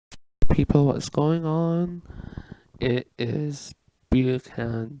people, what's going on? It is beer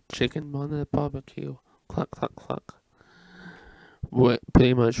can chicken on the barbecue. Cluck, cluck, cluck.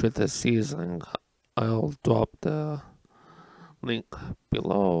 Pretty much with the seasoning. I'll drop the link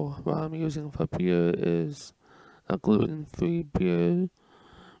below. What I'm using for beer is a gluten-free beer.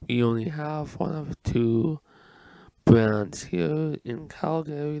 We only have one of two brands here in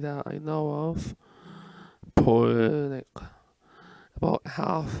Calgary that I know of. Pour like about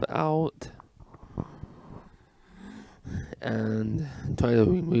half out and try to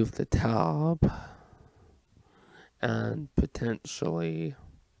remove the tab and potentially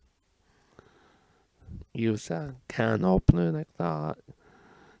use a can opener like that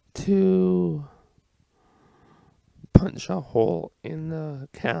to punch a hole in the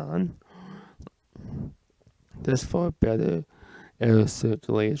can. This for better air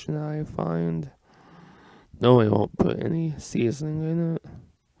circulation, I find. No, I won't put any seasoning in it.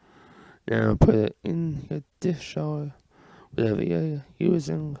 Now put it in your dish or whatever you're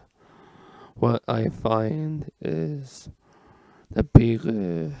using. What I find is the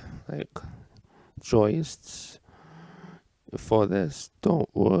bigger joists for this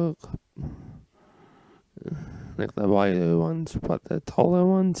don't work. Like the wider ones, but the taller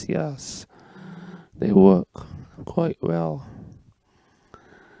ones, yes, they work quite well.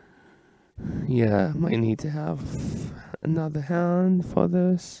 Yeah, might need to have another hand for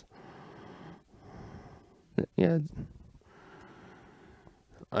this. Yeah,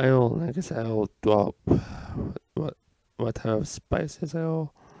 like I said, I'll drop what type of spices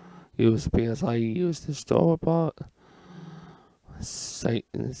I'll use because I use the store-bought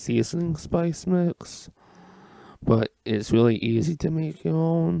seasoning spice mix, but it's really easy to make your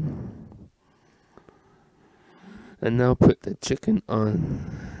own. And now put the chicken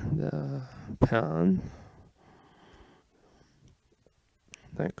on the pan,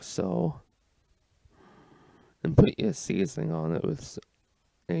 like so, and put your seasoning on it with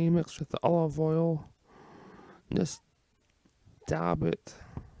mixed with the olive oil. Just dab it.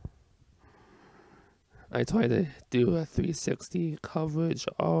 I try to do a 360 coverage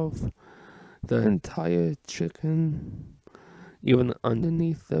of the entire chicken, even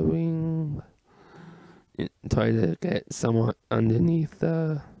underneath the wing. Try to get somewhat underneath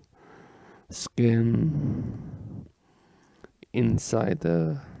the skin, inside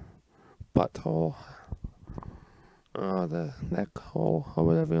the butthole, or the neck hole, or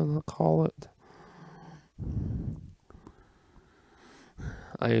whatever you want to call it.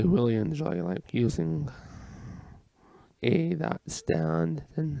 I really enjoy using that stand,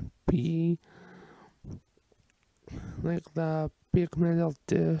 and B, the big metal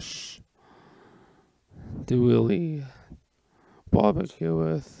dish to really barbecue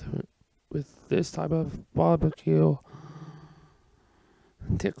with this type of barbecue.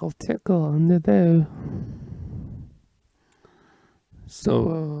 Tickle tickle under there.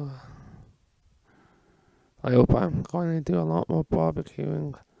 So I hope I'm going to do a lot more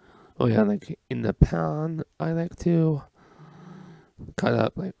barbecuing. Oh yeah, in the pan, I like to cut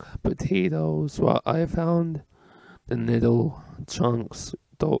up potatoes. What I found, the little chunks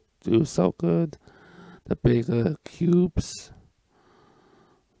don't do so good. The bigger cubes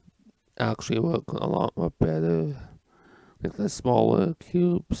actually work a lot more better. The smaller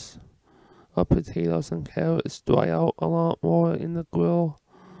cubes of potatoes and carrots dry out a lot more in the grill.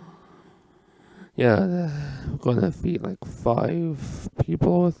 Yeah, I'm gonna feed 5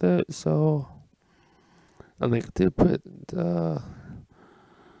 people with it, so I like to put the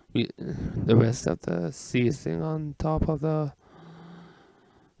rest of the seasoning on top of the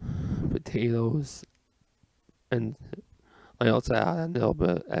potatoes, and I also add a little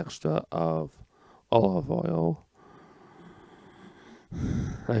bit extra of olive oil.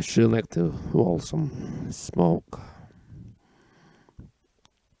 I should like to roll some smoke,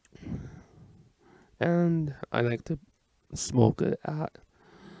 and I like to smoke it at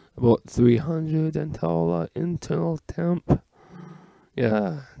about 300 until internal temp.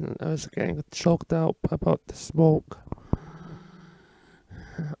 Yeah, I was getting choked out about the smoke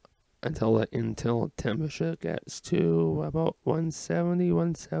until the internal temperature gets to about 170,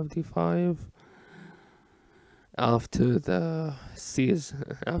 175. After it's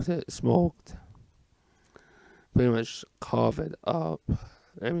smoked, pretty much carve it up.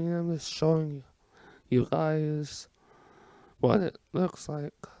 I mean, I'm just showing you guys what it looks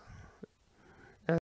like.